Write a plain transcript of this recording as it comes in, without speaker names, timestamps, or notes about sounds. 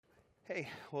Hey,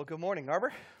 well, good morning,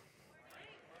 Arbor.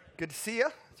 Good to see you.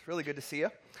 It's really good to see you.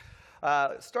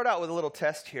 Start out with a little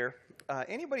test here.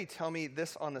 Anybody tell me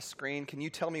this on the screen? Can you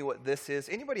tell me what this is?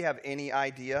 Anybody have any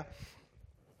idea?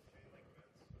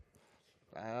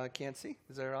 I can't see.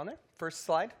 Is there on there? First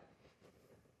slide.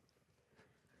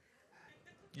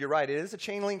 You're right. It is a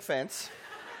chain link fence.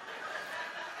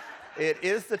 It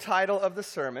is the title of the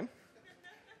sermon.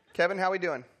 Kevin, how we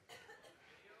doing?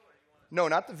 No,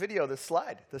 not the video, the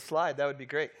slide. The slide, that would be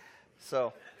great.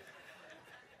 So,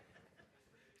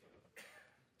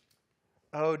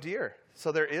 oh dear.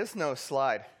 So there is no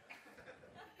slide.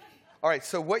 All right,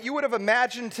 so what you would have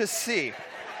imagined to see.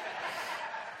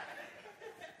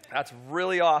 That's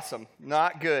really awesome.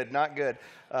 Not good, not good.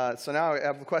 So now I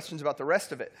have questions about the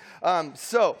rest of it.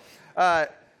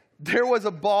 There was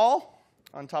a ball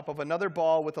on top of another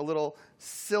ball with a little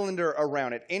cylinder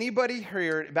around it. Anybody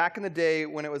here back in the day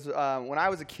when it was when I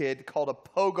was a kid called a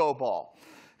pogo ball?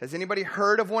 Has anybody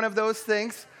heard of one of those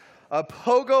things? A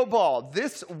pogo ball.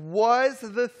 This was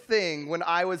the thing when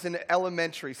I was in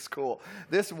elementary school.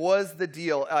 This was the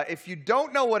deal. If you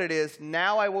don't know what it is,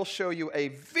 now I will show you a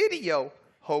video,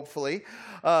 hopefully,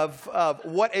 of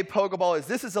what a pogo ball is.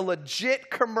 This is a legit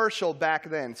commercial back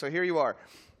then. So here you are.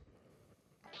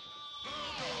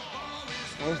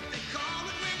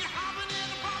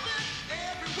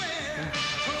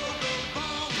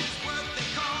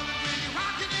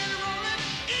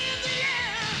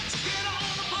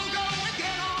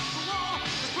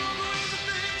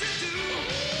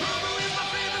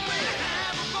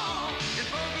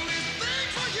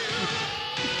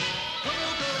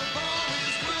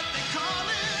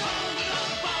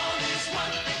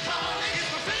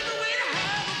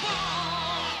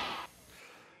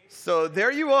 So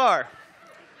there you are.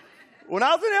 When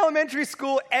I was in elementary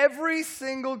school, every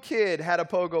single kid had a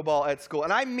pogo ball at school.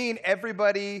 And I mean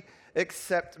everybody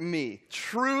except me.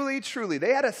 Truly, truly.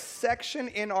 They had a section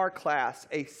in our class,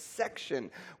 a section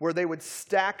where they would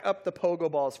stack up the pogo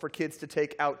balls for kids to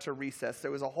take out to recess.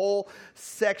 There was a whole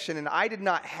section, and I did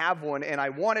not have one, and I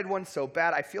wanted one so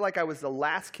bad. I feel like I was the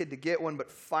last kid to get one, but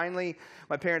finally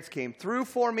my parents came through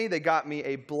for me. They got me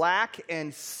a black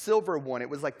and silver one. It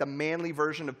was like the manly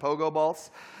version of pogo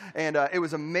balls, and it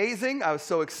was amazing. I was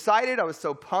so excited. I was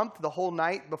so pumped the whole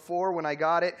night before when I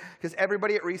got it, because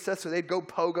everybody at recess, so they'd go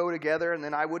pogo together, and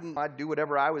then I'd do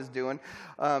whatever I was doing.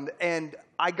 And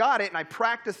I got it, and I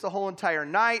practiced the whole entire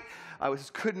night. I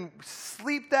couldn't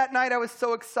sleep that night. I was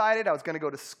so excited. I was going to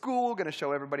go to school, going to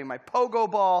show everybody my pogo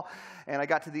ball. And I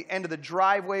got to the end of the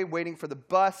driveway waiting for the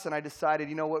bus, and I decided,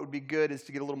 you know what would be good is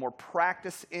to get a little more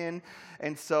practice in.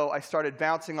 And so I started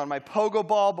bouncing on my pogo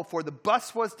ball before the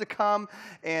bus was to come.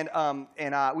 And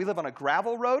we live on a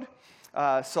gravel road,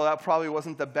 so that probably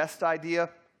wasn't the best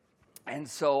idea. And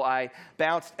so I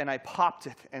bounced and I popped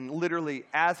it. And literally,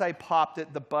 as I popped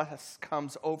it, the bus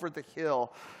comes over the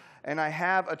hill. And I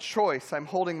have a choice. I'm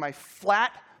holding my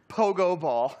flat pogo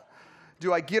ball.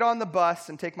 Do I get on the bus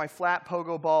and take my flat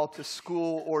pogo ball to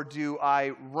school, or do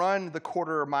I run the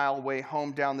quarter-mile way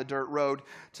home down the dirt road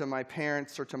to my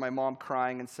parents or to my mom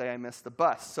crying and say I missed the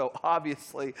bus? So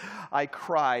obviously, I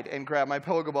cried and grabbed my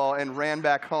pogo ball and ran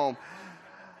back home.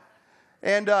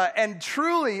 And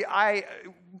truly, I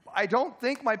don't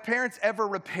think my parents ever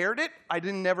repaired it. I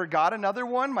never got another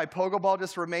one. My pogo ball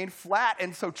just remained flat.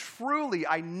 And so truly,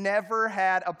 I never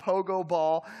had a pogo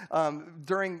ball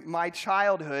during my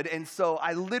childhood. And so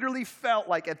I literally felt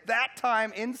like at that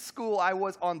time in school, I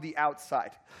was on the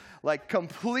outside. Like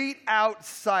complete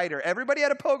outsider. Everybody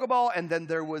had a pogo ball, and then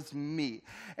there was me.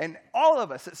 And all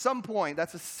of us at some point,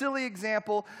 that's a silly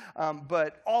example,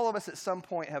 but all of us at some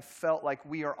point have felt like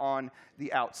we are on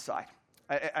the outside.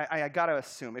 I got to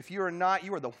assume. If you are not,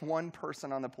 you are the one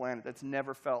person on the planet that's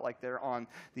never felt like they're on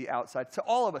the outside. So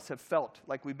all of us have felt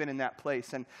like we've been in that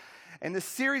place. And the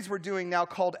series we're doing now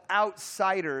called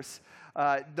Outsiders,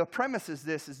 the premise is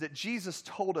that Jesus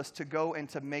told us to go and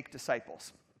to make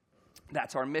disciples.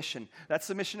 That's our mission. That's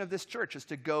the mission of this church, is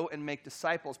to go and make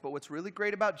disciples. But what's really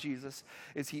great about Jesus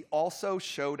is he also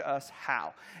showed us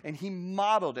how. And he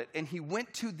modeled it, and he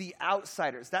went to the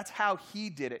outsiders. That's how he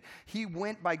did it. He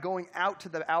went by going out to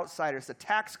the outsiders, the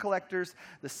tax collectors,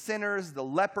 the sinners, the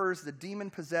lepers, the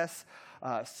demon-possessed,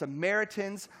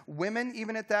 Samaritans. Women,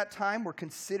 even at that time, were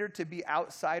considered to be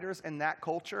outsiders in that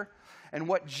culture. And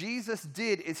what Jesus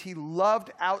did is he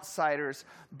loved outsiders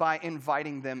by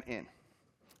inviting them in.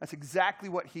 That's exactly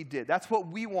what he did. That's what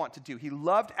we want to do. He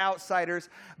loved outsiders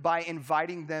by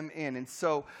inviting them in. And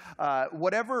so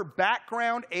whatever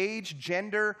background, age,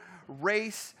 gender,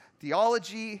 race,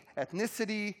 theology,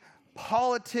 ethnicity,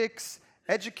 politics,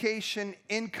 education,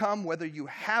 income, whether you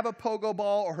have a pogo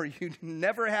ball or you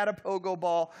never had a pogo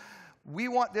ball. We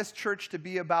want this church to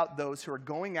be about those who are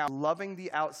going out, loving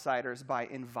the outsiders by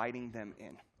inviting them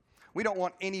in. We don't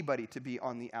want anybody to be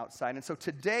on the outside. And so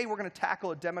today we're going to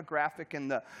tackle a demographic in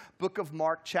the book of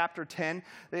Mark, chapter 10.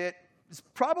 It is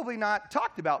probably not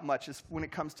talked about much when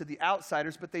it comes to the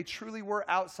outsiders, but they truly were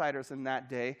outsiders in that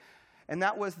day. And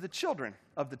that was the children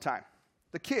of the time.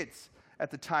 The kids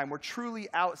at the time were truly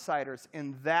outsiders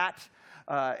in that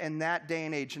day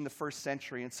and age in the first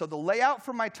century. And so the layout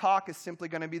for my talk is simply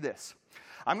going to be this.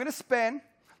 I'm going to spend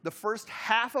the first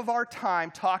half of our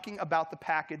time talking about the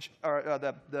passage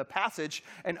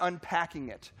and unpacking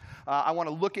it. I want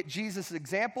to look at Jesus'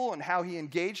 example and how he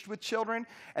engaged with children.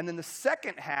 And then the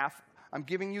second half, I'm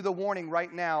giving you the warning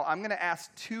right now, I'm going to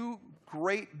ask two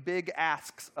great big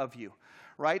asks of you.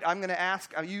 Right? I'm going to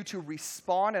ask you to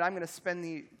respond, and I'm going to spend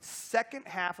the second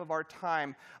half of our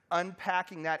time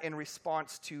unpacking that in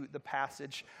response to the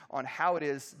passage on how it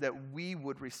is that we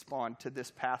would respond to this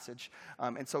passage.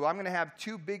 And so I'm going to have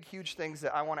two big, huge things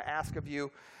that I want to ask of you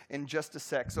in just a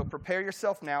sec. So prepare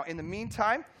yourself now. In the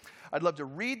meantime, I'd love to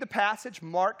read the passage,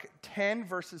 Mark 10,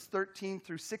 verses 13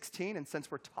 through 16. And since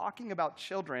we're talking about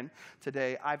children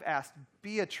today, I've asked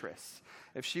Beatrice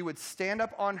if she would stand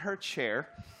up on her chair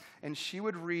and she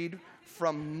would read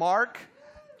from Mark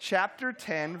chapter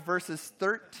 10, verses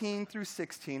 13 through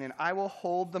 16, and I will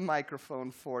hold the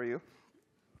microphone for you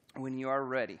when you are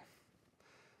ready.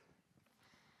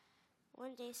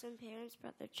 One day some parents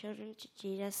brought their children to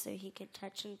Jesus so he could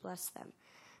touch and bless them.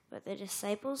 But the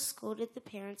disciples scolded the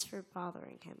parents for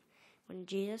bothering him. When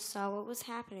Jesus saw what was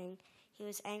happening, he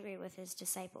was angry with his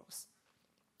disciples.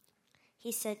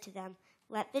 He said to them,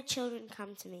 "Let the children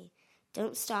come to me.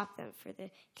 Don't stop them, for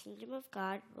the kingdom of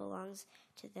God belongs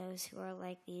to those who are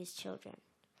like these children.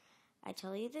 I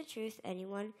tell you the truth,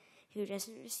 anyone who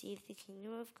doesn't receive the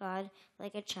kingdom of God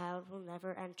like a child will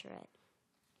never enter it."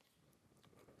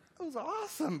 That was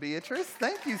awesome, Beatrice.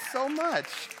 Thank you so much.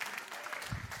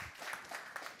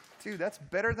 Dude, that's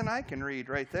better than I can read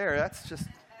right there. That's just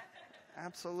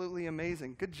absolutely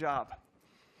amazing. Good job.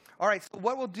 All right, so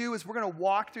what we'll do is we're going to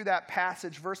walk through that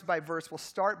passage verse by verse. We'll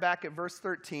start back at verse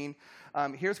 13.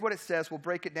 Here's what it says. We'll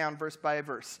break it down verse by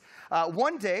verse.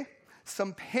 One day,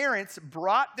 some parents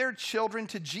brought their children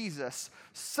to Jesus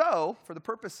for the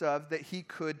purpose of that he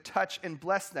could touch and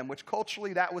bless them, which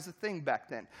culturally that was a thing back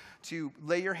then, to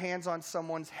lay your hands on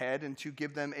someone's head and to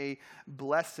give them a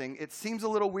blessing. It seems a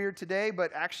little weird today,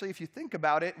 but actually if you think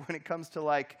about it, when it comes to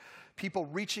like people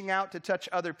reaching out to touch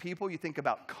other people, you think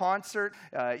about concert,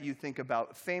 you think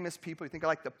about famous people, you think of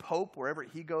like the Pope, wherever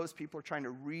he goes, people are trying to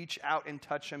reach out and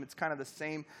touch him. It's kind of the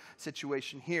same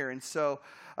situation here. And so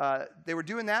they were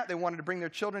doing that. They wanted to bring their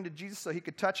children to Jesus so he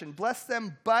could touch and bless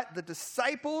them, but the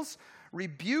disciples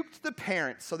rebuked the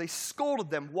parents. So they scolded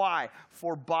them. Why?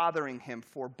 For bothering him,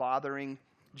 for bothering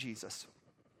Jesus.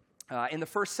 In the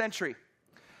first century,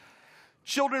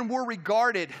 children were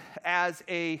regarded as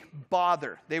a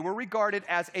bother. They were regarded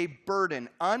as a burden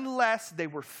unless they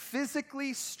were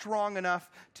physically strong enough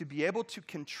to be able to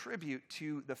contribute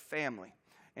to the family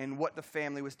and what the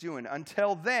family was doing.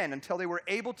 Until then, until they were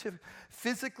able to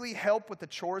physically help with the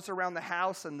chores around the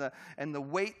house and the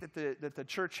weight that the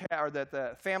church had, or that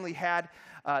the family had,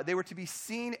 they were to be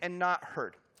seen and not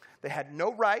heard. They had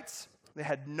no rights. They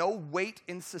had no weight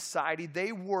in society.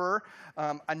 They were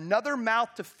another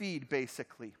mouth to feed,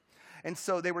 basically. And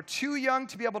so they were too young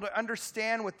to be able to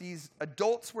understand what these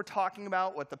adults were talking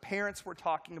about, what the parents were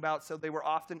talking about, so they were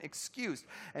often excused.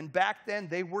 And back then,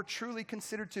 they were truly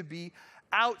considered to be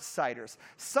outsiders.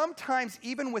 Sometimes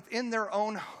even within their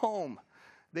own home,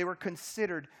 they were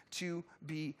considered to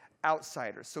be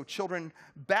outsiders. So children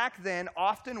back then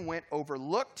often went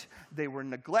overlooked. They were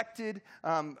neglected,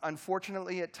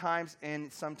 unfortunately at times,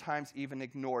 and sometimes even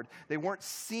ignored. They weren't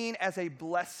seen as a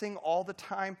blessing all the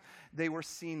time. They were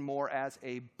seen more as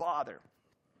a bother.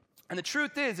 And the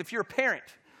truth is, if you're a parent,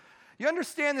 you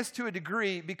understand this to a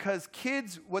degree because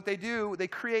kids, what they do, they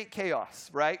create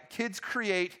chaos, right? Kids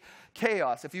create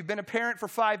chaos. If you've been a parent for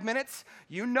 5 minutes,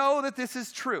 you know that this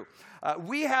is true.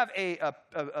 We have a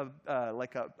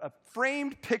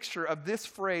framed picture of this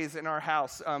phrase in our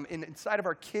house inside of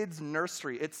our kids'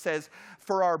 nursery. It says,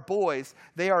 for our boys,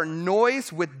 they are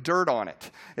noise with dirt on it,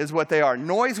 is what they are.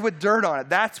 Noise with dirt on it.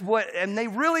 That's what, and they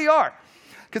really are.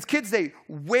 Because kids, they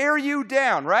wear you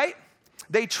down, right?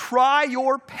 They try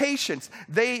your patience.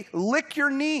 They lick your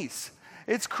knees.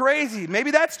 It's crazy. Maybe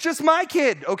that's just my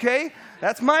kid, okay?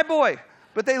 That's my boy.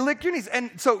 But they lick your knees.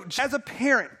 And so as a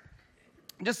parent,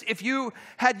 just if you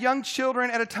had young children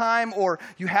at a time, or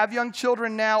you have young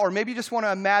children now, or maybe you just want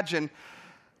to imagine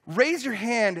Raise your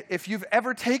hand if you've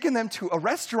ever taken them to a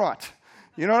restaurant.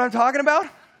 You know what I'm talking about?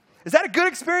 Is that a good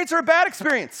experience or a bad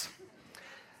experience?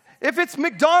 If it's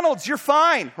McDonald's, you're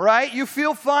fine, right? You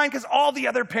feel fine because all the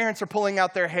other parents are pulling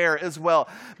out their hair as well.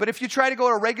 But if you try to go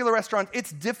to a regular restaurant,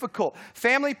 it's difficult.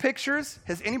 Family pictures,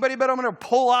 has anybody been able to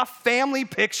pull off family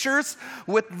pictures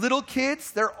with little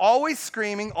kids? They're always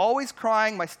screaming, always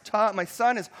crying. My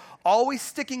son is always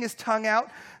sticking his tongue out.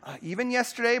 Even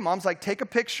yesterday, mom's like, take a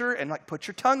picture and like, put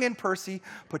your tongue in, Percy.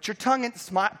 Put your tongue in,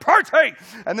 smile, Percy!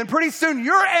 And then pretty soon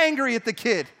you're angry at the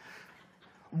kid.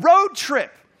 Road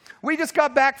trip. We just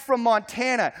got back from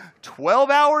Montana. 12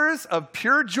 hours of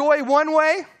pure joy one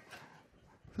way,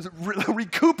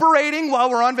 recuperating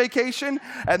while we're on vacation,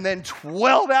 and then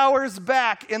 12 hours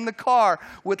back in the car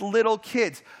with little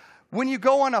kids. When you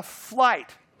go on a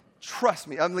flight, trust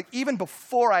me, I'm like, even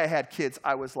before I had kids,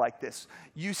 I was like this.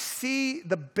 You see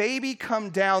the baby come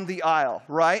down the aisle,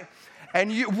 right?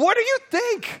 And what do you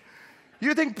think?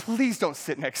 You think, please don't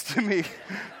sit next to me.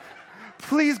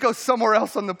 Please go somewhere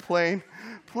else on the plane.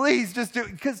 Please just do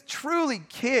it. Because truly,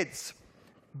 kids,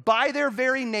 by their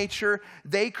very nature,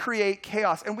 they create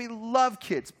chaos. And we love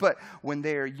kids. But when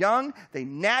they are young, they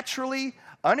naturally,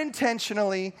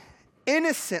 unintentionally,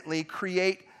 innocently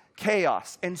create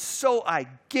chaos. And so I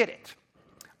get it.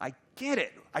 I get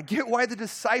it. I get why the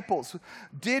disciples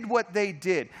did what they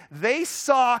did. They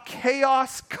saw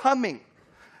chaos coming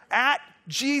at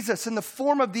Jesus in the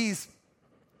form of these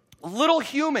little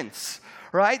humans,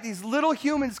 right? These little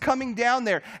humans coming down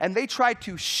there, and they tried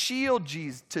to shield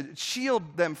Jesus, to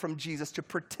shield them from Jesus, to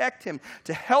protect him,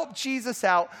 to help Jesus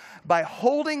out by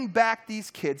holding back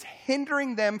these kids,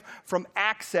 hindering them from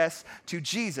access to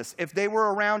Jesus. If they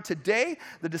were around today,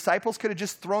 the disciples could have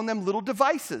just thrown them little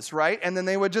devices, right? And then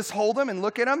they would just hold them and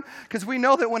look at them, because we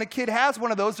know that when a kid has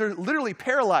one of those, they're literally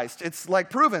paralyzed. It's like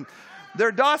proven.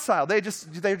 They're docile. They're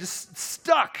just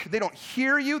stuck. They don't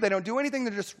hear you. They don't do anything.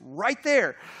 They're just right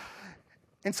there.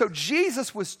 And so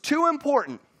Jesus was too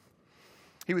important.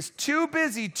 He was too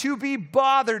busy to be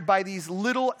bothered by these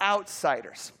little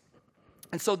outsiders.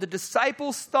 And so the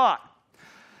disciples thought,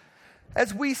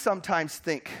 as we sometimes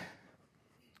think,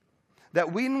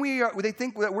 that they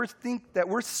think that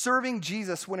we're serving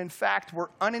Jesus when in fact we're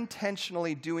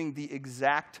unintentionally doing the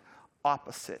exact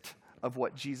opposite of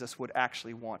what Jesus would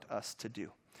actually want us to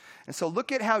do. And so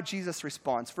look at how Jesus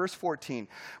responds. Verse 14.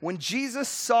 When Jesus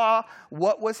saw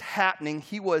what was happening,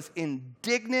 he was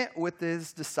indignant with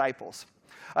his disciples.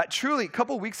 Truly, a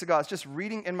couple weeks ago, I was just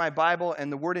reading in my Bible,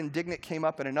 and the word indignant came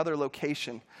up in another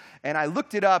location. And I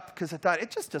looked it up because I thought,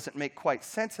 it just doesn't make quite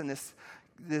sense in this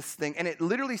thing. And it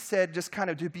literally said just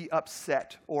kind of to be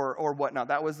upset or whatnot.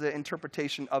 That was the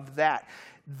interpretation of that.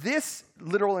 This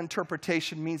literal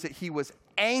interpretation means that he was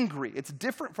angry. It's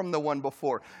different from the one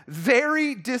before.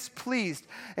 Very displeased.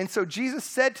 And so Jesus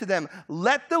said to them,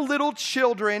 let the little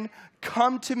children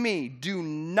come to me. Do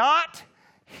not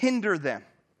hinder them.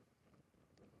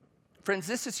 Friends,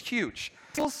 this is huge.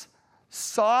 Jesus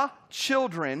saw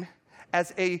children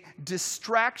as a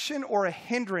distraction or a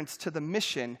hindrance to the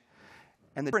mission.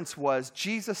 And the difference was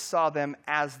Jesus saw them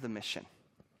as the mission.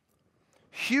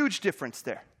 Huge difference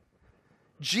there.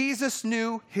 Jesus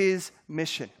knew his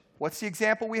mission. What's the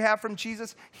example we have from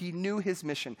Jesus? He knew his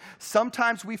mission.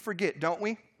 Sometimes we forget, don't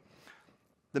we?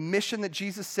 The mission that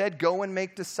Jesus said, go and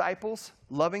make disciples,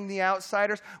 loving the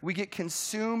outsiders. We get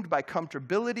consumed by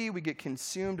comfortability. We get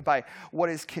consumed by what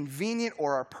is convenient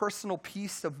or our personal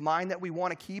peace of mind that we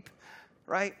want to keep,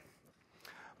 right?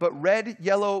 But red,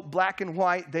 yellow, black, and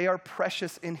white, they are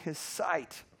precious in his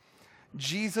sight.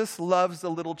 Jesus loves the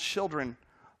little children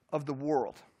of the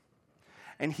world.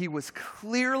 And he was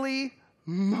clearly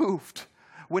moved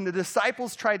when the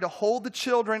disciples tried to hold the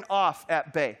children off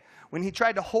at bay. When he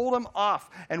tried to hold them off.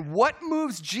 And what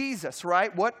moves Jesus,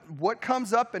 right? What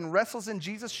comes up and wrestles in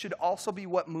Jesus should also be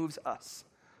what moves us.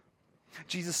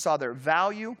 Jesus saw their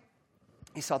value.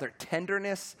 He saw their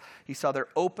tenderness. He saw their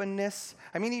openness.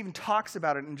 I mean, he even talks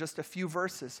about it in just a few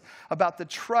verses. About the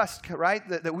trust, right?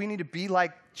 That we need to be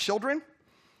like children.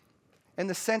 In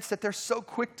the sense that they're so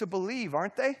quick to believe,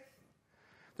 aren't they?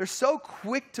 They're so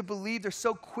quick to believe. They're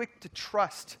so quick to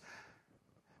trust.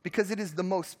 Because it is the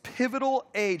most pivotal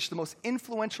age, the most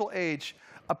influential age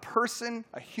a person,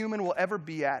 a human will ever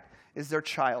be at is their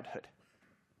childhood.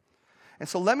 And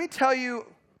so let me tell you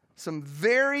some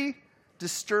very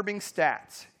disturbing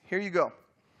stats. Here you go.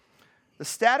 The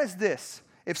stat is this.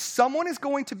 If someone is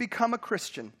going to become a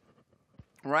Christian,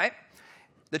 right,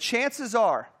 the chances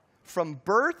are from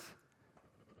birth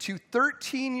to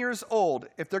 13 years old,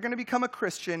 if they're going to become a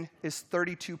Christian, is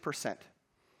 32%.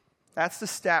 That's the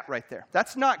stat right there.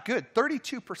 That's not good.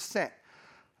 32%.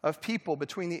 of people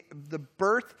between the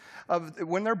birth of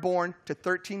when they're born to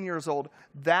 13 years old,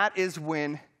 that is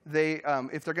when they,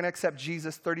 if they're going to accept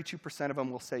Jesus, 32% of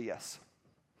them will say yes.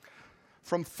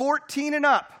 From 14 and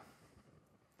up,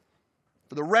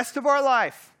 for the rest of our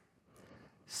life,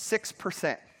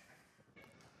 6%.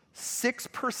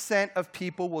 6% of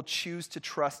people will choose to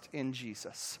trust in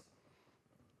Jesus.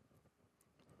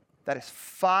 That is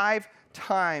 5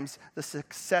 times the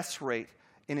success rate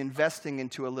in investing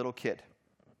into a little kid.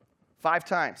 5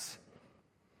 times.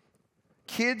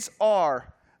 Kids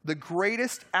are the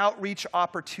greatest outreach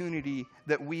opportunity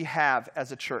that we have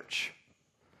as a church,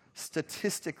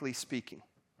 statistically speaking.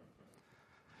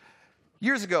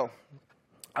 Years ago,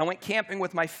 I went camping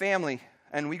with my family,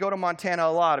 and we go to Montana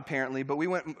a lot apparently, but we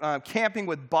went camping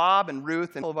with Bob and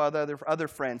Ruth and all of our other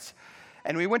friends.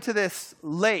 And we went to this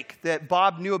lake that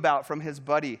Bob knew about from his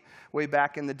buddy way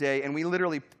back in the day, and we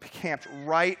literally camped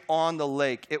right on the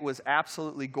lake. It was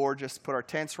absolutely gorgeous. Put our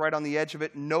tents right on the edge of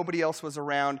it. Nobody else was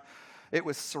around. It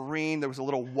was serene. There was a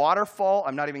little waterfall.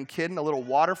 I'm not even kidding, a little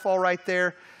waterfall right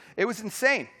there. It was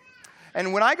insane.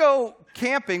 And when I go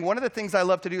camping, one of the things I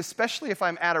love to do, especially if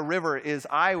I'm at a river,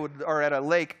 or at a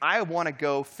lake, I want to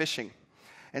go fishing.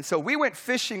 And so we went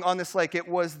fishing on this lake. It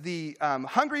was the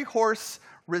Hungry Horse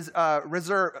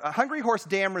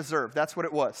Dam Reserve. That's what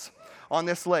it was on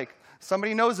this lake.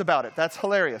 Somebody knows about it. That's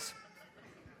hilarious.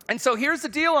 And so here's the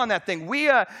deal on that thing. We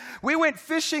went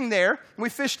fishing there. We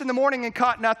fished in the morning and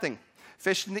caught nothing.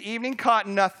 Fished in the evening, caught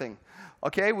nothing.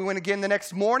 Okay, we went again the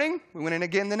next morning. We went in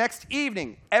again the next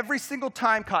evening. Every single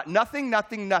time, caught nothing,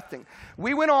 nothing, nothing.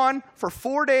 We went on for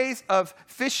 4 days of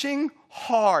fishing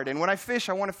hard. And when I fish,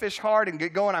 I want to fish hard and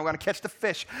get going. I want to catch the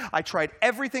fish. I tried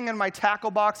everything in my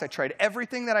tackle box. I tried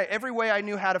everything every way I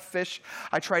knew how to fish.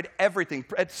 I tried everything.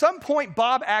 At some point,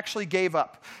 Bob actually gave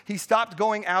up. He stopped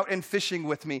going out and fishing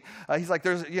with me. He's like,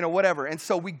 there's, whatever. And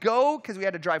so we go, because we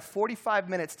had to drive 45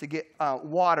 minutes to get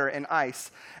water and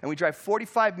ice. And we drive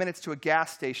 45 minutes to a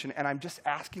gas station. And I'm just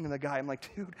asking the guy, I'm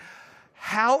like, dude,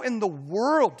 how in the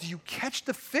world do you catch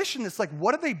the fish in this? Like,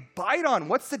 what do they bite on?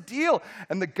 What's the deal?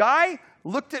 And the guy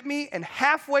looked at me and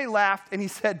halfway laughed, and he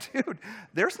said, dude,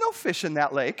 there's no fish in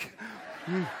that lake.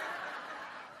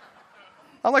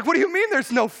 I'm like, what do you mean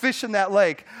there's no fish in that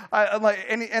lake?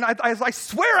 I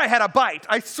swear I had a bite.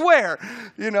 I swear,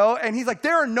 And he's like,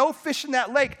 there are no fish in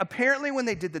that lake. Apparently, when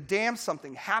they did the dam,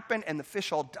 something happened, and the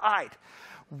fish all died.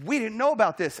 We didn't know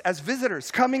about this as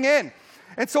visitors coming in.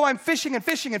 And so I'm fishing and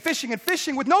fishing and fishing and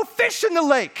fishing with no fish in the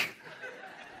lake.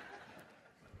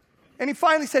 And he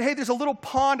finally said, hey, there's a little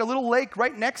pond, a little lake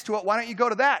right next to it. Why don't you go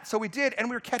to that? So we did, and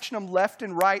we were catching them left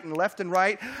and right and left and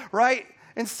right, right?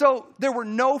 And so there were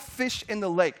no fish in the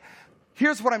lake.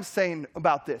 Here's what I'm saying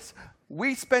about this.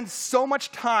 We spend so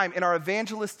much time in our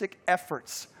evangelistic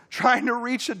efforts trying to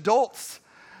reach adults,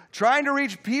 trying to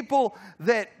reach people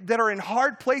that are in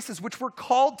hard places, which we're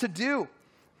called to do.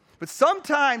 But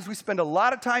sometimes we spend a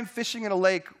lot of time fishing in a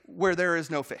lake where there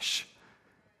is no fish.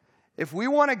 If we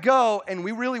want to go and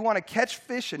we really want to catch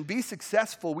fish and be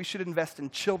successful, we should invest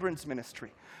in children's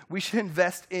ministry. We should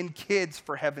invest in kids,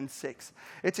 for heaven's sakes.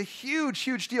 It's a huge,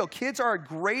 huge deal. Kids are our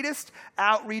greatest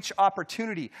outreach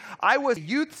opportunity. I was a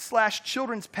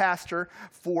youth/children's pastor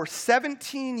for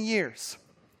 17 years.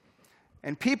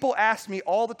 And people asked me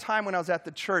all the time when I was at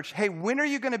the church, hey, when are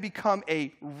you going to become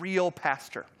a real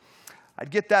pastor? I'd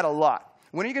get that a lot.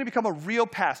 When are you going to become a real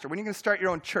pastor? When are you going to start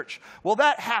your own church? Well,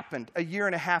 that happened a year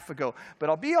and a half ago. But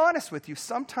I'll be honest with you,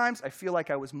 sometimes I feel like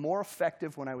I was more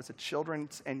effective when I was a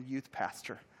children's and youth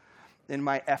pastor in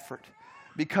my effort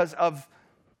because of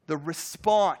the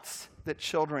response that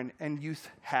children and youth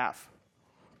have.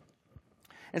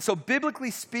 And so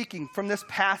biblically speaking, from this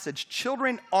passage,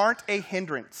 children aren't a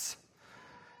hindrance.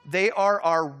 They are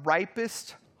our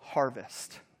ripest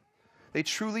harvest. They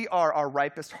truly are our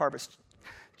ripest harvest.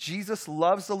 Jesus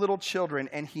loves the little children,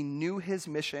 and he knew his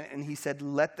mission, and he said,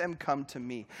 let them come to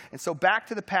me. And so back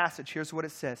to the passage, here's what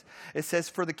it says. It says,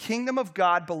 for the kingdom of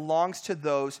God belongs to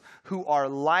those who are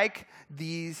like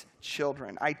these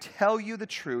children. I tell you the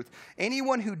truth,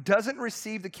 anyone who doesn't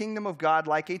receive the kingdom of God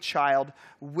like a child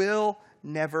will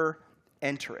never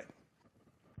enter it.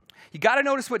 You got to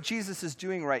notice what Jesus is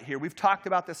doing right here. We've talked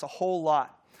about this a whole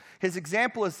lot. His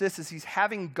example is this, is he's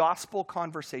having gospel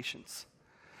conversations.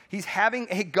 He's having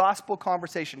a gospel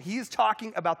conversation. He is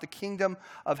talking about the kingdom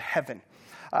of heaven.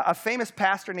 A famous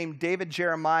pastor named David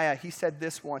Jeremiah, he said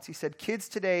this once. He said, kids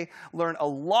today learn a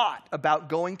lot about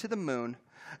going to the moon,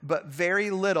 but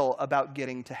very little about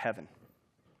getting to heaven.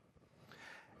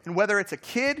 And whether it's a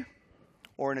kid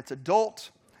or it's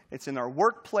adult, it's in our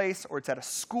workplace or it's at a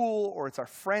school or it's our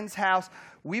friend's house,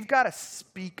 we've got to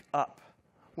speak up.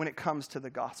 when it comes to the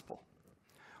gospel.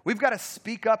 We've got to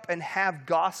speak up and have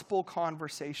gospel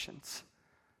conversations.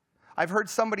 I've heard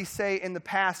somebody say in the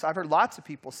past, I've heard lots of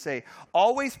people say,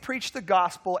 always preach the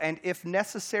gospel and if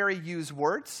necessary, use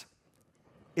words.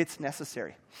 It's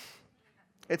necessary.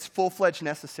 It's full-fledged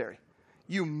necessary.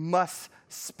 You must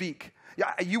speak.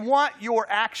 You want your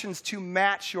actions to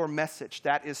match your message.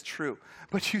 That is true.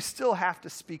 But you still have to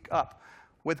speak up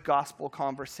with gospel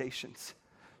conversations.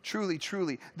 Truly,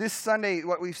 truly. This Sunday,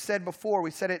 what we've said before,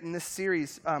 we said it in this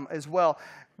series as well.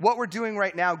 What we're doing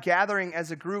right now, gathering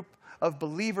as a group of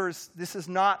believers, this is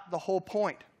not the whole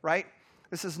point, right?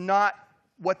 This is not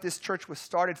what this church was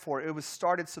started for. It was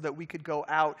started so that we could go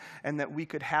out and that we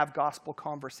could have gospel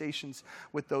conversations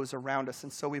with those around us.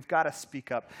 And so we've got to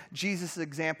speak up. Jesus'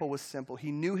 example was simple.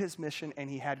 He knew his mission and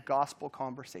he had gospel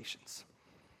conversations.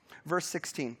 Verse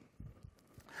 16.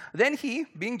 Then he,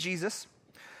 being Jesus,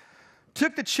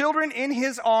 took the children in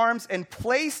his arms and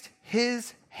placed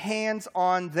his hands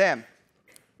on them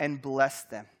and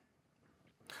blessed them.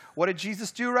 What did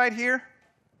Jesus do right here?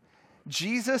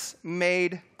 Jesus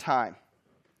made time.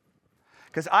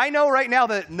 Because I know right now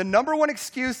that the number one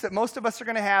excuse that most of us are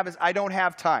going to have is, I don't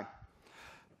have time.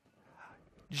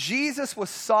 Jesus was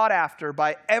sought after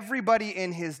by everybody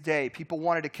in his day. People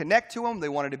wanted to connect to him. They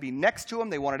wanted to be next to him.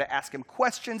 They wanted to ask him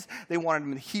questions. They wanted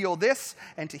him to heal this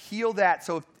and to heal that.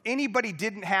 So if anybody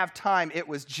didn't have time, it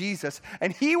was Jesus.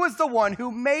 And he was the one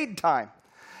who made time.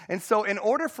 And so in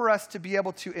order for us to be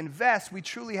able to invest, we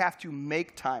truly have to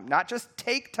make time. Not just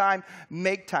take time,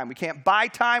 make time. We can't buy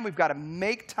time. We've got to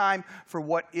make time for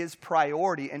what is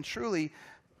priority. And truly,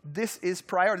 this is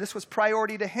priority. This was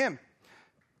priority to him.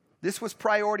 This was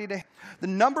priority to him. The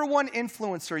number one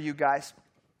influencer, you guys,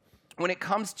 when it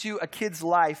comes to a kid's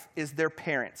life is their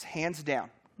parents, hands down.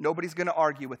 Nobody's going to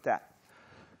argue with that.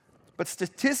 But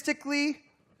statistics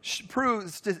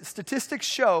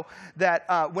show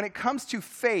that when it comes to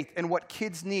faith and what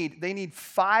kids need, they need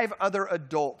 5 other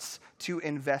adults to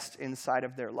invest inside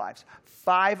of their lives.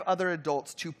 5 other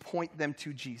adults to point them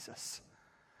to Jesus.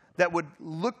 That would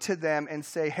look to them and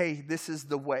say, hey, this is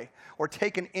the way. Or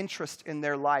take an interest in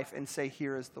their life and say,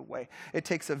 here is the way. It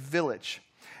takes a village.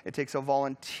 It takes a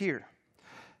volunteer.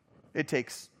 It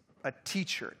takes a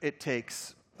teacher. It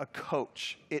takes a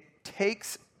coach. It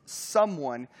takes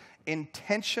someone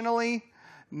intentionally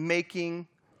making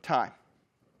time.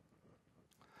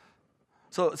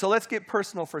 So let's get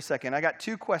personal for a second. I got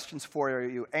 2 questions for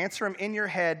you. Answer them in your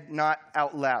head, not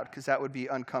out loud, because that would be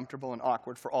uncomfortable and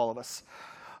awkward for all of us.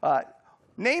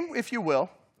 Name, if you will,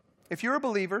 if you're a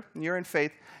believer and you're in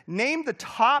faith, name the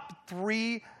top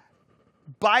 3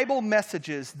 Bible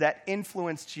messages that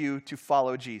influenced you to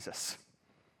follow Jesus.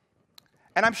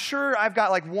 And I'm sure I've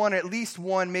got like at least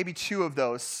one, maybe 2 of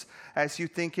those as you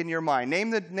think in your mind.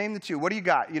 Name the 2. What do you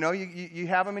got? You know, you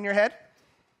have them in your head?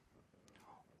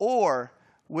 Or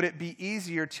would it be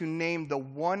easier to name the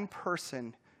one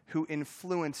person who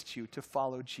influenced you to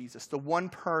follow Jesus? The one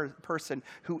person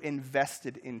who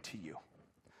invested into you?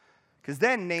 Because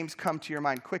then names come to your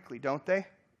mind quickly, don't they?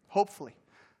 Hopefully.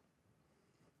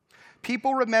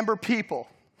 People remember people,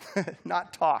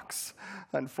 not talks,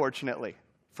 unfortunately,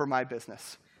 for my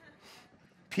business.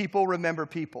 People remember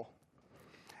people.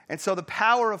 And so the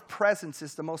power of presence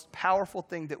is the most powerful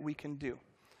thing that we can do.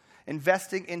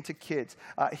 Investing into kids.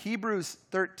 Hebrews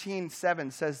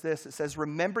 13:7 says this. It says,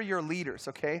 remember your leaders,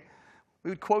 okay? We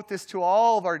would quote this to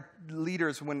all of our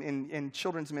leaders when in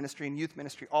children's ministry and youth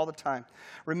ministry all the time.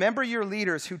 Remember your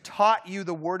leaders who taught you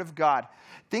the word of God.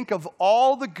 Think of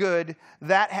all the good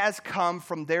that has come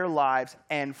from their lives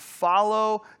and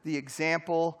follow the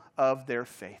example of their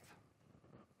faith.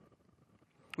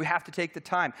 We have to take the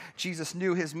time. Jesus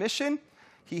knew his mission.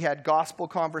 He had gospel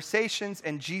conversations,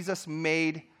 and Jesus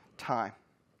made time.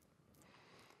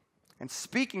 And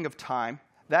speaking of time,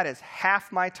 that is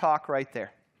half my talk right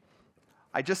there.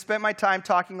 I just spent my time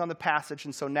talking on the passage,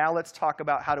 and so now let's talk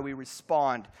about how do we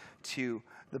respond to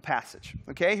the passage.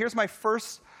 Okay, here's my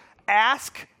first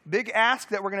big ask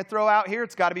that we're going to throw out here.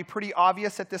 It's got to be pretty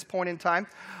obvious at this point in time.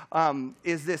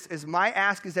 My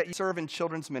ask is that you serve in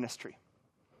children's ministry.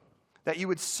 That you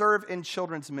would serve in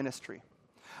children's ministry.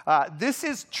 This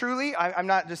is truly, I'm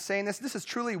not just saying this is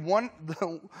truly one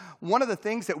of the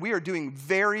things that we are doing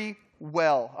very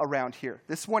well around here.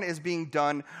 This one is being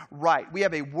done right. We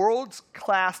have a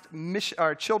world-class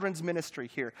children's ministry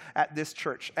here at this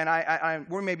church. And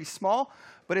we're maybe small,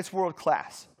 but it's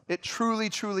world-class. It truly,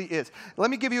 truly is.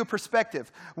 Let me give you a perspective.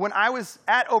 When I was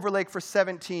at Overlake for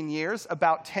 17 years,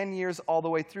 about 10 years all the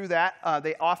way through that,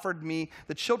 they offered me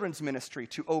the children's ministry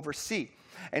to oversee.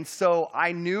 And so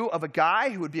I knew of a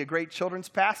guy who would be a great children's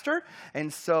pastor.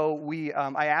 And so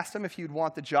I asked him if he would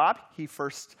want the job. He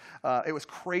first, it was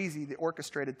crazy, the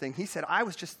orchestrated thing. He said, I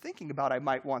was just thinking about I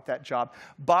might want that job.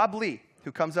 Bob Lee,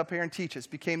 who comes up here and teaches,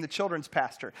 became the children's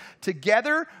pastor.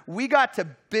 Together, we got to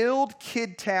build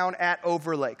Kid Town at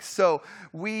Overlake. So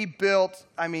we built,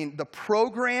 the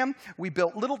program, we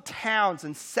built little towns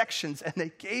and sections, and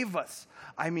they gave us,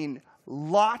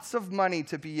 lots of money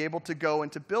to be able to go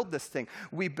and to build this thing.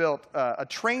 We built a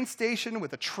train station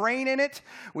with a train in it.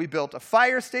 We built a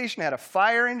fire station, had a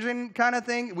fire engine kind of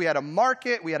thing. We had a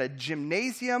market. We had a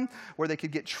gymnasium where they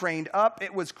could get trained up.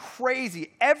 It was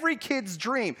crazy. Every kid's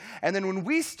dream. And then when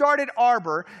we started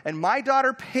Arbor and my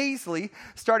daughter Paisley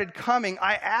started coming,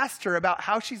 I asked her about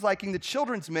how she's liking the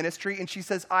children's ministry, and she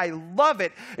says, I love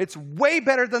it. It's way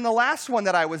better than the last one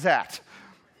that I was at.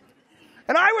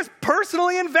 And I was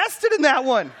personally invested in that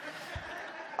one.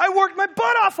 I worked my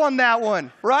butt off on that one,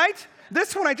 right?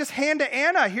 This one I just hand to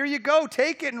Anna. Here you go.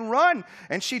 Take it and run.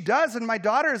 And she does. And my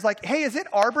daughter is like, hey, is it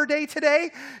Arbor Day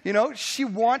today? She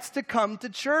wants to come to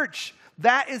church.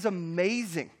 That is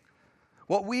amazing.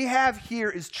 What we have here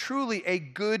is truly a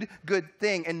good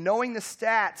thing. And knowing the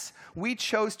stats, we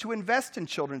chose to invest in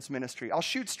children's ministry. I'll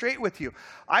shoot straight with you.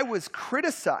 I was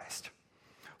criticized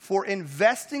for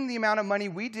investing the amount of money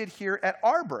we did here at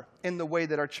Arbor in the way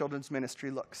that our children's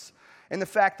ministry looks. And the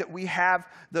fact that we have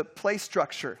the play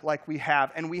structure like we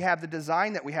have, and we have the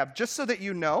design that we have. Just so that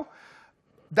you know,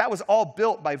 that was all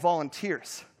built by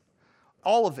volunteers.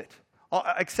 All of it.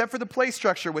 Except for the play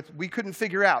structure, which we couldn't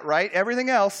figure out, right?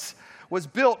 Everything else was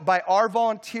built by our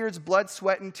volunteers' blood,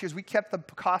 sweat, and tears. We kept the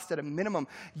cost at a minimum.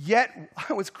 Yet,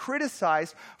 I was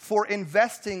criticized for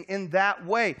investing in that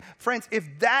way. Friends,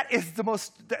 if that's the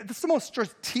most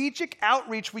strategic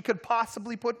outreach we could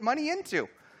possibly put money into.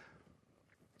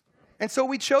 And so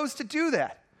we chose to do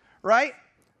that, right?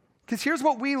 Because here's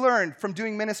what we learned from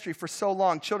doing ministry for so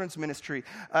long, children's ministry,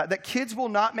 that kids will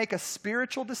not make a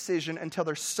spiritual decision until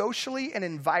they're socially and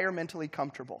environmentally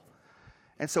comfortable.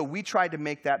 And so we tried to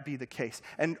make that be the case.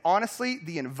 And honestly,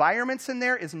 the environments in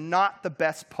there is not the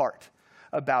best part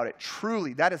about it.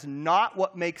 Truly, that is not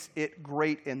what makes it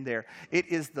great in there. It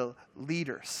is the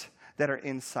leaders that are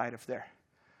inside of there.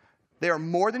 They are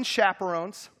more than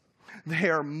chaperones.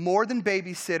 They are more than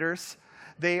babysitters.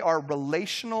 They are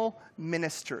relational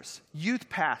ministers, youth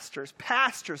pastors,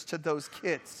 pastors to those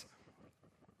kids.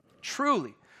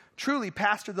 Truly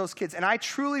pastor those kids. And I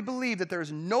truly believe that there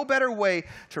is no better way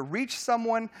to reach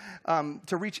someone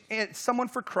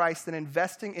for Christ than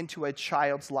investing into a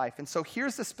child's life. And so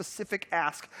here's the specific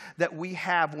ask that we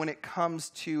have when it comes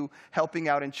to helping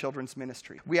out in children's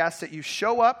ministry. We ask that you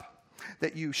show up,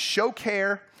 that you show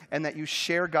care, and that you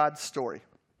share God's story.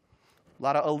 A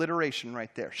lot of alliteration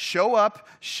right there. Show up,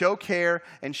 show care,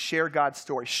 and share God's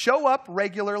story. Show up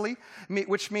regularly,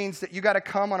 which means that you got to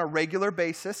come on a regular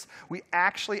basis. We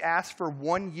actually ask for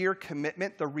 1-year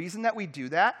commitment. The reason that we do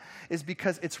that is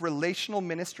because it's relational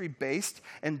ministry based,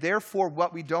 and therefore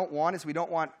what we don't want is we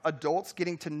don't want adults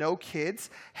getting to know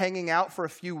kids, hanging out for a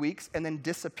few weeks, and then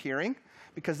disappearing,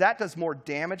 because that does more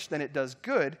damage than it does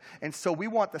good. And so we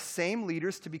want the same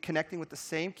leaders to be connecting with the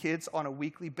same kids on a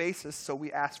weekly basis, so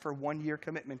we ask for 1-year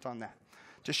commitment on that,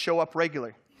 to show up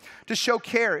regularly. To show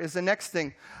care is the next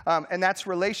thing, and that's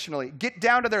relationally. Get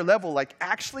down to their level, like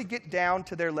actually get down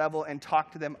to their level and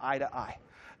talk to them eye to eye.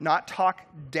 Not talk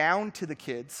down to the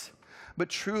kids, but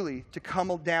truly to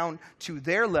come down to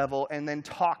their level and then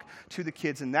talk to the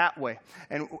kids in that way.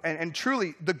 And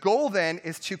truly, the goal then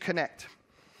is to connect.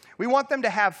 We want them to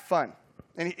have fun.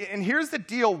 And here's the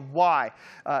deal why.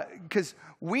 Because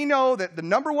we know that the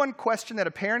number one question that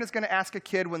a parent is going to ask a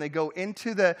kid when they go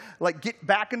into get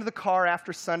back into the car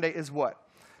after Sunday is what?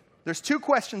 There's 2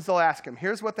 questions they'll ask them.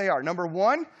 Here's what they are. Number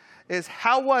 1 is,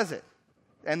 how was it?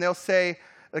 And they'll say,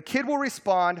 the kid will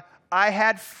respond, I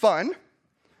had fun.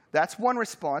 That's one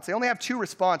response. They only have 2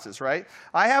 responses, right?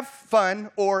 I have fun,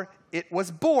 or it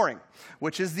was boring,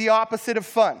 which is the opposite of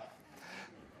fun.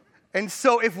 And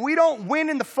so if we don't win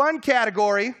in the fun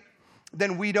category,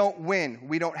 then we don't win.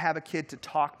 We don't have a kid to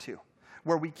talk to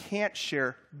where we can't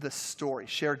share the story,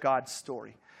 share God's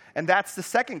story. And that's the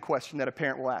second question that a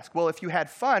parent will ask. Well, if you had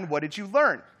fun, what did you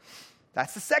learn?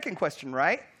 That's the second question,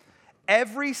 right?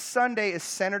 Every Sunday is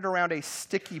centered around a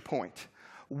sticky point.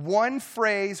 one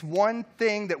phrase, one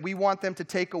thing that we want them to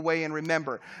take away and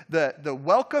remember. The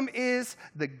welcome is,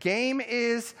 the game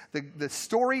is, the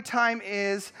story time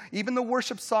is, even the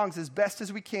worship songs, as best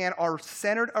as we can, are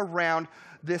centered around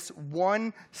this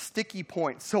one sticky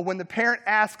point. So when the parent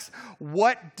asks,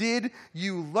 what did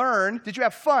you learn? Did you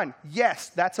have fun? Yes,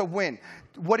 that's a win.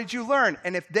 What did you learn?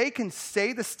 And if they can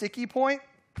say the sticky point,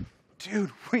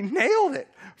 dude, we nailed it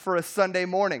for a Sunday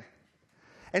morning.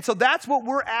 And so that's what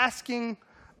we're asking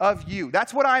of you.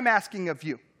 That's what I'm asking of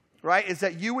you, right? Is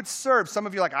that you would serve. Some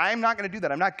of you are like, I'm not going to do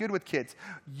that. I'm not good with kids.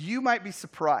 You might be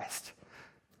surprised.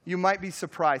 You might be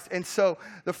surprised. And so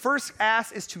the first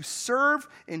ask is to serve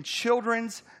in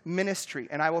children's ministry.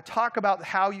 And I will talk about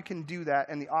how you can do that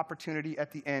and the opportunity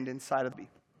at the end inside of me.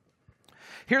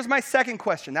 Here's my second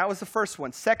question. That was the first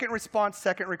one. Second response,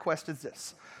 second request is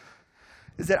this.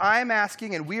 Is that I am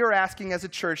asking, and we are asking as a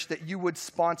church, that you would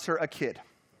sponsor a kid.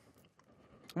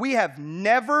 We have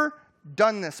never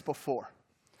done this before.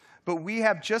 But we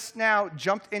have just now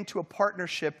jumped into a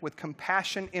partnership with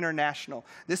Compassion International.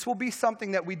 This will be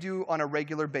something that we do on a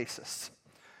regular basis.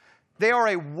 They are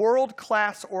a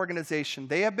world-class organization.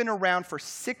 They have been around for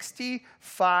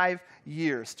 65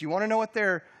 years. Do you want to know what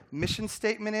their mission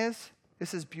statement is?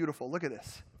 This is beautiful. Look at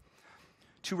this.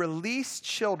 To release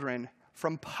children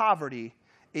from poverty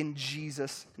in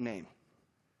Jesus' name.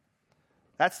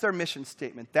 That's their mission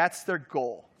statement. That's their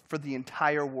goal for the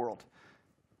entire world.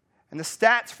 And the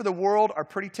stats for the world are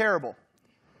pretty terrible.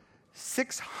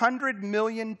 600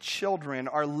 million children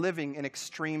are living in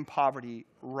extreme poverty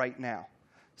right now.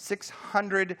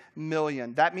 600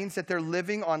 million. That means that they're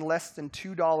living on less than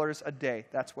 $2 a day.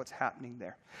 That's what's happening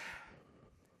there.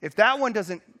 If that one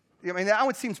doesn't, I mean, that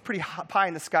one seems pretty pie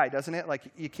in the sky, doesn't it? Like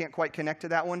you can't quite connect to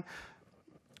that one.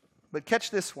 But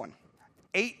catch this one.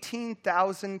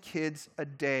 18,000 kids a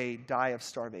day die of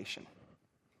starvation.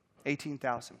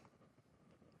 18,000.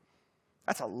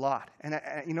 That's a lot. And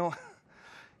you know,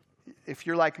 if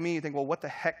you're like me, you think, well, what the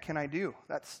heck can I do?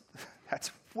 That's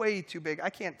way too big. I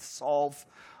can't solve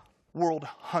world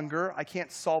hunger. I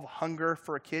can't solve hunger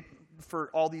for a kid, for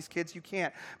all these kids. You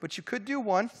can't. But you could do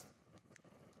one.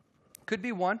 Could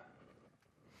be one.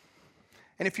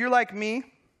 And if you're like me,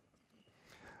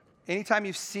 anytime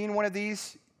you've seen one of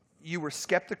these, you were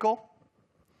skeptical.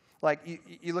 Like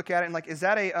you look at it and like, is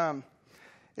that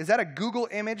a Google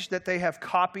image that they have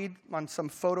copied on some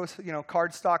photos,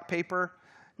 cardstock paper?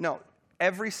 No,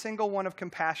 every single one of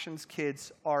Compassion's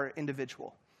kids are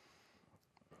individual.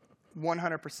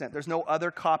 100%. There's no other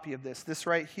copy of this. This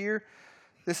right here,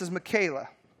 this is Michaela.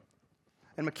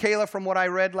 And Michaela, from what I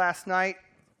read last night,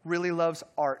 really loves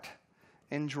art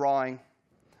and drawing.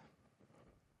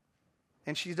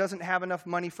 And she doesn't have enough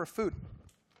money for food.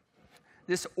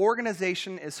 This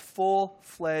organization is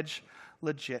full-fledged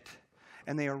legit.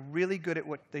 And they are really good at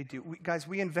what they do.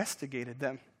 We investigated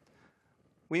them.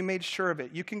 We made sure of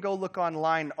it. You can go look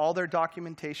online. All their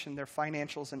documentation, their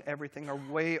financials, and everything are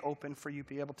way open for you to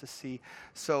be able to see.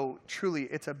 So truly,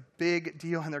 it's a big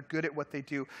deal, and they're good at what they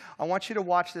do. I want you to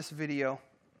watch this video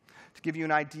to give you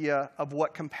an idea of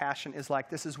what Compassion is like.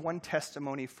 This is one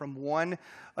testimony from one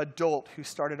adult who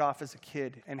started off as a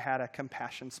kid and had a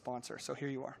Compassion sponsor. So here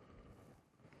you are.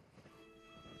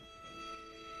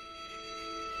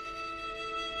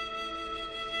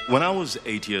 When I was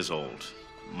 8 years old,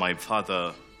 my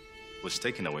father was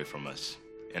taken away from us.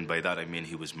 And by that I mean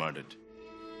he was murdered.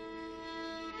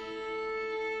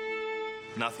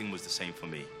 Nothing was the same for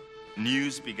me.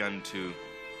 News began to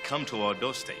come to our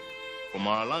doorstep. From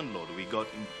our landlord, we got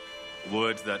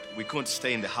word that we couldn't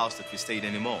stay in the house that we stayed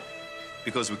anymore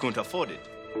because we couldn't afford it.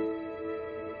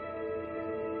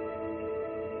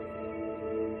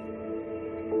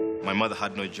 My mother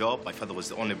had no job. My father was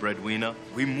the only breadwinner.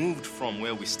 We moved from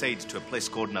where we stayed to a place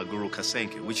called Naguru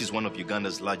Kasenke, which is one of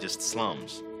Uganda's largest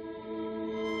slums.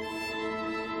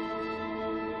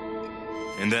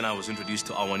 And then I was introduced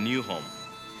to our new home,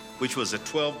 which was a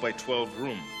 12 by 12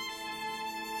 room.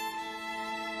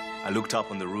 I looked up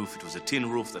on the roof. It was a tin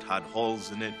roof that had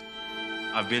holes in it.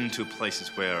 I've been to places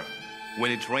where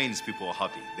when it rains, people are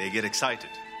happy. They get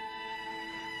excited.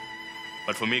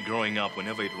 But for me, growing up,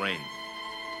 whenever it rained,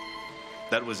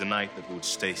 that was a night that we would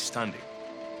stay standing.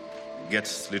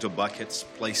 Get little buckets,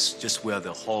 place just where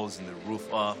the holes in the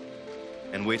roof are,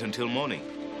 and wait until morning.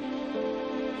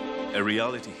 A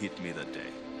reality hit me that day.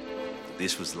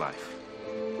 This was life.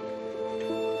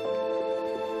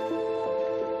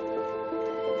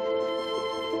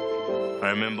 I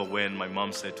remember when my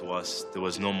mom said to us there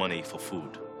was no money for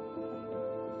food.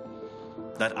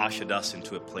 That ushered us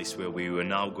into a place where we were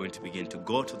now going to begin to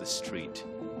go to the street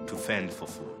to fend for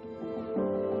food.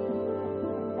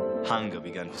 Hunger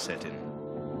began to set in.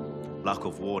 lack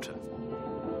of water.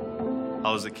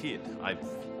 I was a kid. I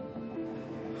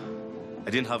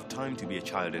didn't have time to be a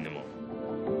child anymore.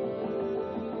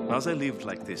 As I lived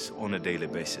like this on a daily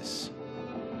basis,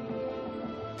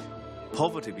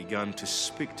 poverty began to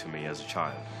speak to me as a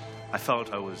child. I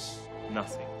felt I was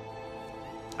nothing.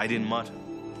 I didn't matter.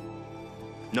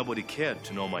 Nobody cared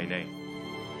to know my name.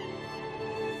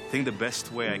 I think the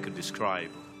best way I could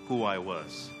describe who I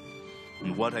was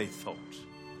and what I thought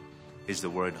is the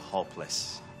word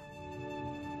hopeless.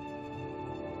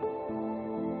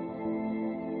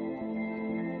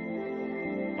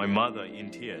 My mother,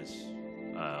 in tears,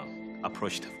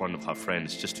 approached one of her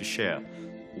friends just to share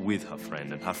with her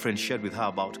friend, and her friend shared with her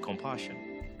about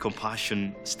Compassion.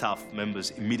 Compassion staff members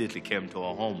immediately came to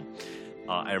our home.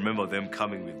 I remember them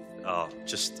coming with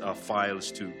just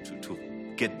files to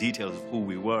get details of who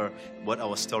we were, what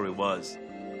our story was.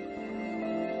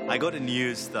 I got the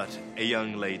news that a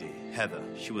young lady, Heather,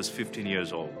 she was 15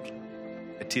 years old,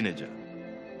 a teenager.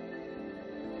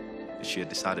 She had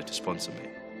decided to sponsor me.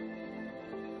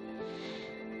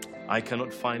 I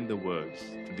cannot find the words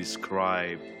to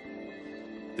describe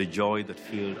the joy that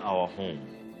filled our home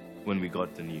when we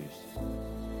got the news.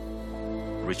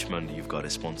 Richmond, you've got a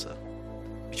sponsor,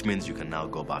 which means you can now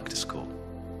go back to school.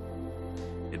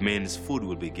 It means food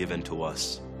will be given to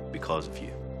us because of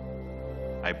you.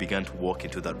 I began to walk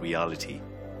into that reality.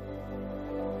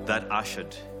 That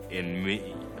ushered in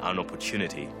me an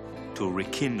opportunity to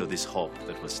rekindle this hope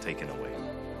that was taken away.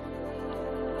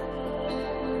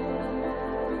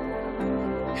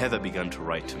 Heather began to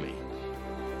write to me.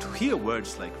 To hear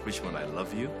words like, Richmond, I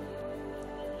love you.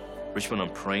 Richmond, I'm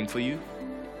praying for you.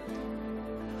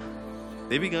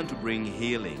 They began to bring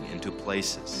healing into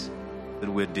places that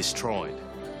were destroyed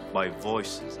by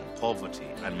voices and poverty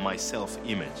and my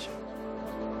self-image.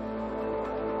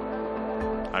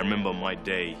 I remember my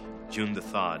day, June the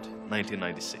 3rd,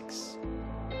 1996.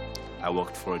 I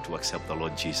walked forward to accept the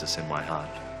Lord Jesus in my heart.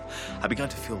 I began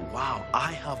to feel, wow,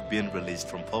 I have been released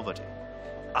from poverty.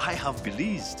 I have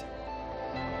believed.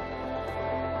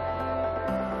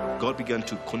 God began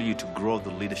to continue to grow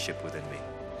the leadership within me.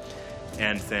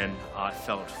 And then I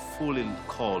felt fully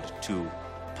called to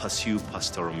pursue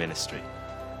pastoral ministry.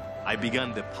 I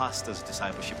began the Pastors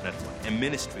Discipleship Network, a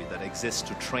ministry that exists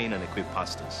to train and equip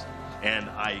pastors. And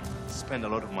I spend a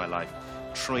lot of my life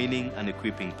training and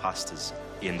equipping pastors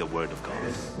in the Word of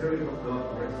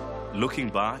God. Looking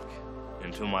back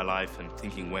into my life and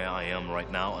thinking where I am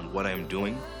right now and what I am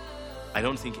doing, I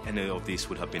don't think any of this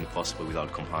would have been possible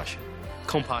without Compassion.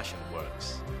 Compassion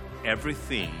works.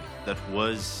 Everything that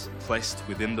was placed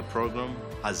within the program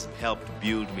has helped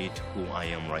build me to who I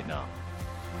am right now.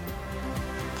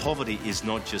 Poverty is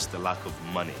not just the lack of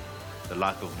money, the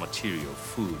lack of material,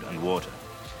 food, and water.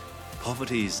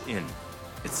 Poverty is in.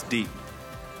 It's deep.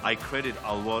 I credit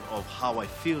a lot of how I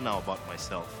feel now about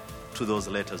myself to those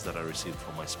letters that I received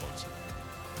from my sponsor.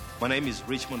 My name is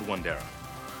Richmond Wandera,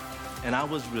 and I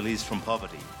was released from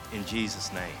poverty in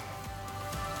Jesus' name.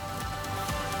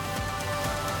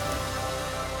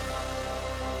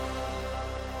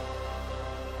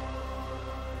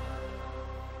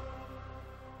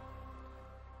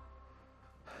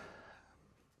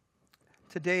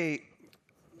 Today,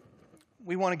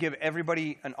 we want to give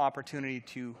everybody an opportunity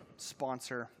to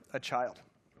sponsor a child.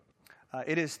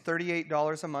 It is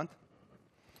 $38 a month.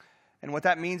 And what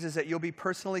that means is that you'll be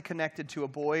personally connected to a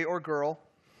boy or girl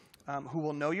who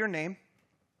will know your name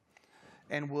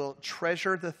and will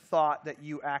treasure the thought that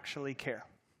you actually care.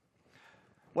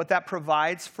 What that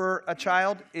provides for a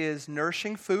child is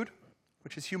nourishing food,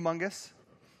 which is humongous,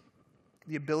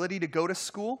 the ability to go to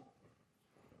school,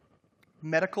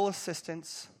 medical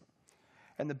assistance,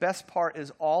 and the best part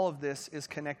is all of this is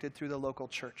connected through the local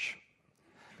church.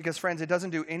 Because friends, it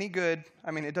doesn't do any good,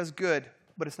 it does good,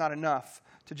 but it's not enough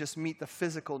to just meet the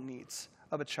physical needs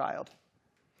of a child.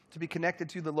 To be connected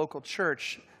to the local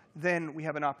church, then we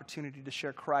have an opportunity to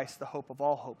share Christ, the hope of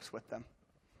all hopes, with them.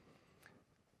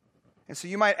 And so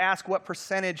you might ask, what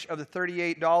percentage of the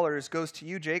 $38 goes to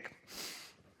you, Jake?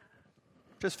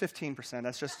 Just 15%.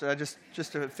 That's just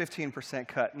a 15%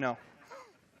 cut. No.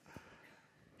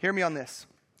 Hear me on this.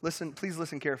 Listen, please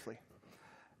listen carefully.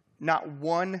 Not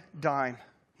one dime,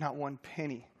 not one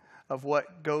penny of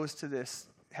what goes to this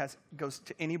goes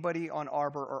to anybody on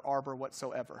Arbor or Arbor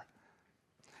whatsoever.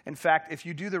 In fact, if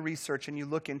you do the research and you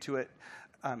look into it,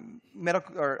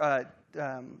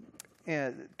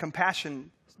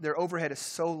 Compassion, their overhead is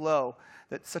so low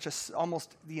that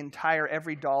almost the entire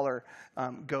every dollar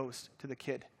goes to the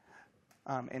kid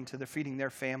and to the feeding their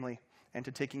family and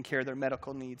to taking care of their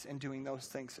medical needs and doing those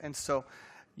things. And so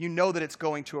You know that it's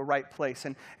going to a right place.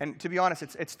 And to be honest,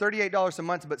 it's $38 a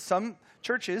month, but some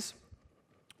churches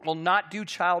will not do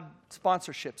child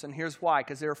sponsorships. And here's why,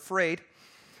 because they're afraid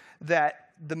that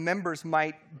the members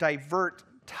might divert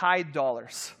tithe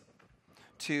dollars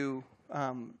to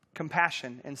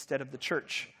Compassion instead of the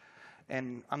church.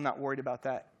 And I'm not worried about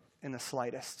that in the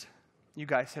slightest. You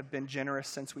guys have been generous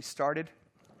since we started.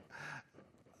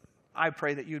 I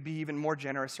pray that you'd be even more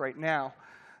generous right now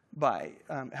by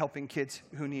helping kids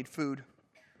who need food.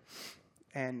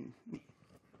 And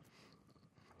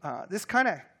this kind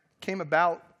of came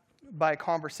about by a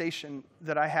conversation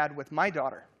that I had with my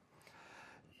daughter.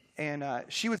 And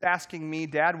she was asking me,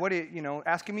 Dad,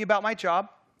 asking me about my job,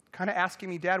 kind of asking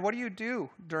me, Dad, what do you do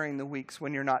during the weeks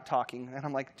when you're not talking? And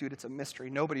I'm like, dude, it's a mystery.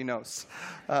 Nobody knows.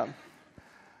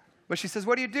 But she says,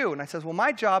 what do you do? And I says, well,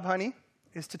 my job, honey,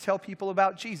 is to tell people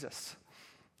about Jesus.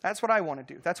 That's what I want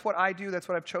to do. That's what I do. That's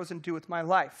what I've chosen to do with my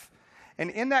life. And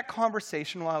in that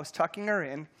conversation, while I was tucking her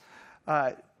in,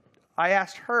 I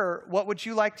asked her, what would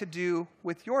you like to do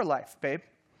with your life, babe?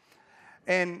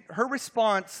 And her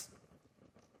response,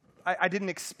 I didn't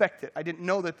expect it. I didn't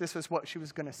know that this was what she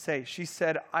was going to say. She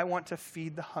said, I want to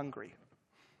feed the hungry.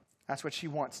 That's what she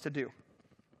wants to do.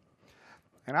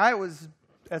 And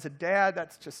as a dad,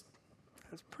 that's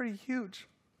pretty huge.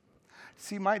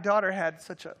 See, my daughter had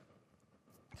such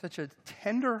a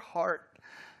tender heart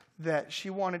that she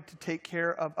wanted to take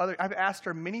care of others. I've asked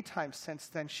her many times since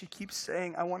then. She keeps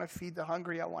saying, I want to feed the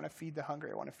hungry, I want to feed the hungry,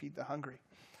 I want to feed the hungry.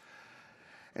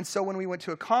 And so when we went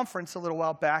to a conference a little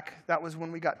while back, that was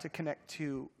when we got to connect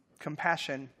to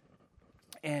Compassion.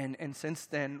 And since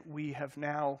then, we have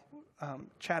now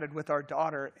chatted with our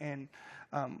daughter, and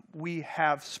we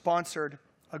have sponsored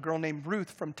a girl named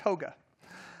Ruth from Toga.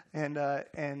 And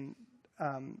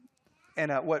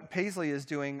what Paisley is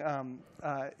doing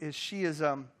is she's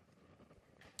going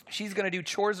to do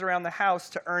chores around the house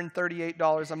to earn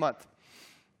 $38 a month.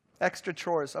 Extra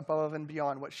chores above and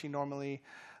beyond what she normally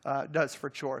does for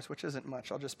chores, which isn't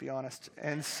much, I'll just be honest.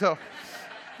 And so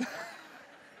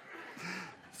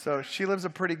she lives a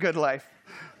pretty good life.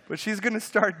 But she's going to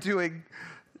start doing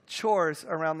chores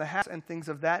around the house and things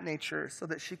of that nature so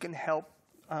that she can help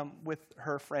with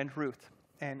her friend Ruth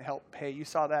and help pay. You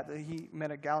saw that he met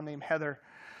a gal named Heather,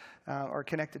 or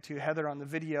connected to Heather on the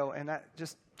video, and that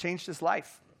just changed his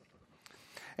life.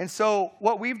 And so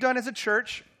what we've done as a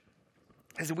church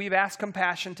is we've asked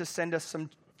Compassion to send us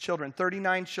some children,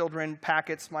 39 children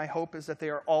packets. My hope is that they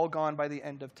are all gone by the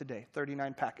end of today,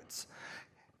 39 packets.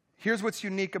 Here's what's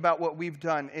unique about what we've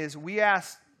done is we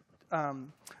asked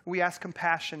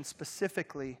Compassion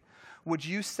specifically, would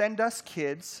you send us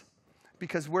kids?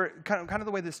 Because we're kind of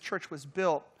the way this church was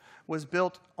built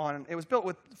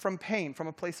from pain, from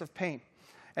a place of pain.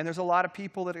 And there's a lot of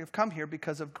people that have come here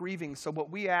because of grieving. So what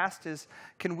we asked is,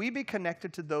 can we be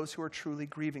connected to those who are truly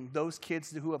grieving, those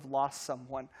kids who have lost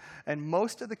someone? And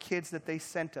most of the kids that they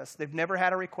sent us, they've never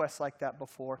had a request like that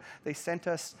before. They sent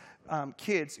us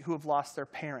kids who have lost their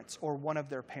parents or one of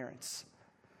their parents.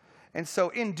 And so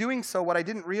in doing so, what I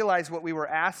didn't realize what we were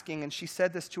asking, and she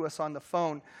said this to us on the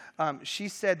phone, she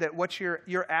said that what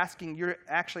you're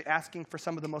actually asking for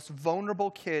some of the most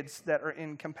vulnerable kids that are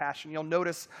in Compassion. You'll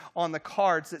notice on the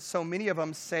cards that so many of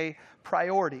them say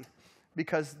priority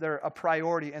because they're a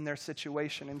priority in their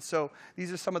situation. And so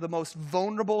these are some of the most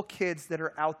vulnerable kids that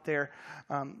are out there.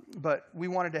 But we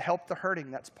wanted to help the hurting.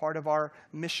 That's part of our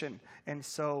mission. And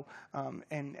so,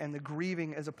 and the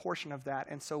grieving is a portion of that.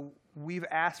 And so we've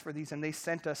asked for these, and they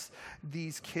sent us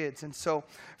these kids. And so,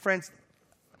 friends,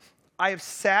 I have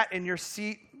sat in your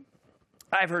seat.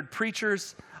 I've heard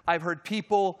preachers. I've heard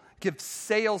people give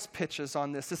sales pitches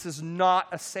on this. This is not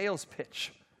a sales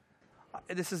pitch.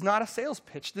 This is not a sales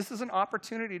pitch. This is an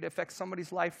opportunity to affect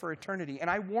somebody's life for eternity. And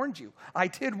I warned you. I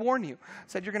did warn you. I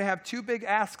said you're going to have two big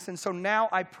asks. And so now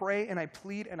I pray and I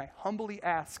plead and I humbly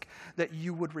ask that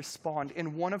you would respond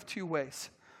in one of two ways.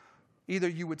 Either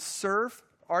you would serve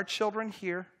our children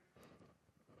here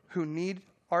who need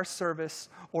our service,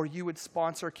 or you would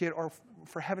sponsor a kid, or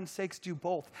for heaven's sakes, do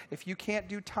both. If you can't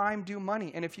do time, do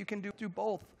money. And if you can do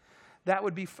both, that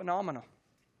would be phenomenal.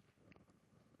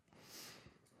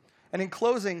 And in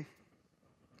closing,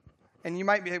 and you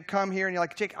might come here and you're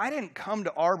like, Jake, I didn't come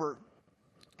to Arbor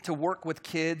to work with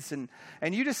kids, and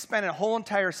you just spent a whole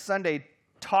entire Sunday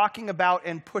talking about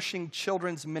and pushing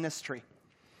children's ministry.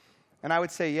 And I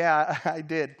would say, yeah, I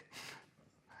did.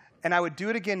 And I would do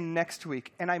it again next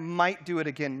week, and I might do it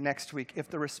again next week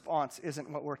if the response isn't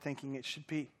what we're thinking it should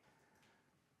be.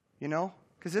 You know?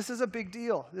 Because this is a big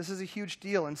deal. This is a huge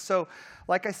deal. And so,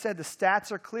 like I said, the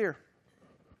stats are clear.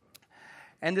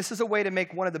 And this is a way to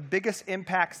make one of the biggest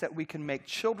impacts that we can make.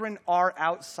 Children are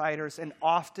outsiders and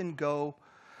often go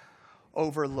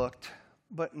overlooked,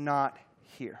 but not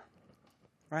here,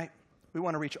 right? We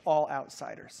want to reach all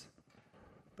outsiders.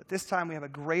 But this time we have a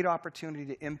great opportunity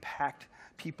to impact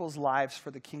people's lives for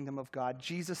the kingdom of God.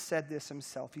 Jesus said this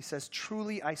himself. He says,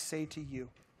 "Truly I say to you,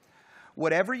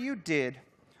 whatever you did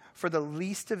for the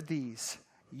least of these,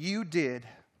 you did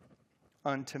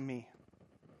unto me."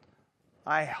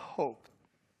 I hope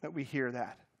that we hear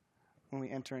that when we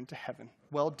enter into heaven.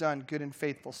 Well done, good and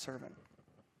faithful servant.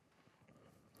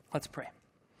 Let's pray.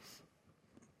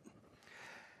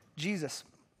 Jesus,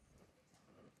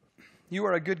 you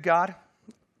are a good God,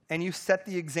 and you set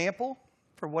the example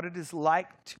for what it is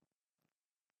like to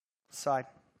side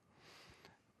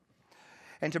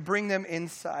and to bring them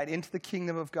inside, into the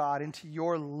kingdom of God, into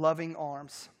your loving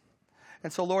arms.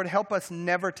 And so, Lord, help us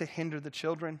never to hinder the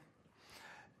children,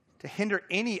 to hinder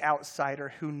any outsider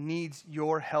who needs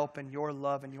your help and your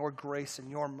love and your grace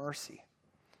and your mercy.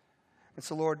 And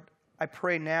so, Lord, I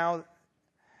pray now,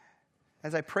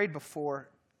 as I prayed before,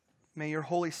 may your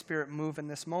Holy Spirit move in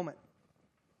this moment.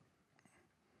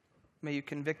 May you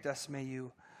convict us. May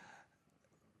you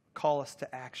call us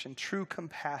to action. True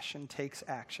compassion takes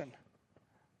action.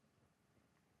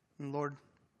 And Lord,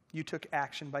 you took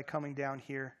action by coming down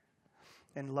here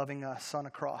and loving us on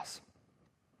a cross.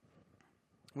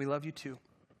 We love you too.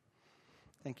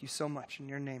 Thank you so much. In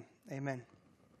your name, amen.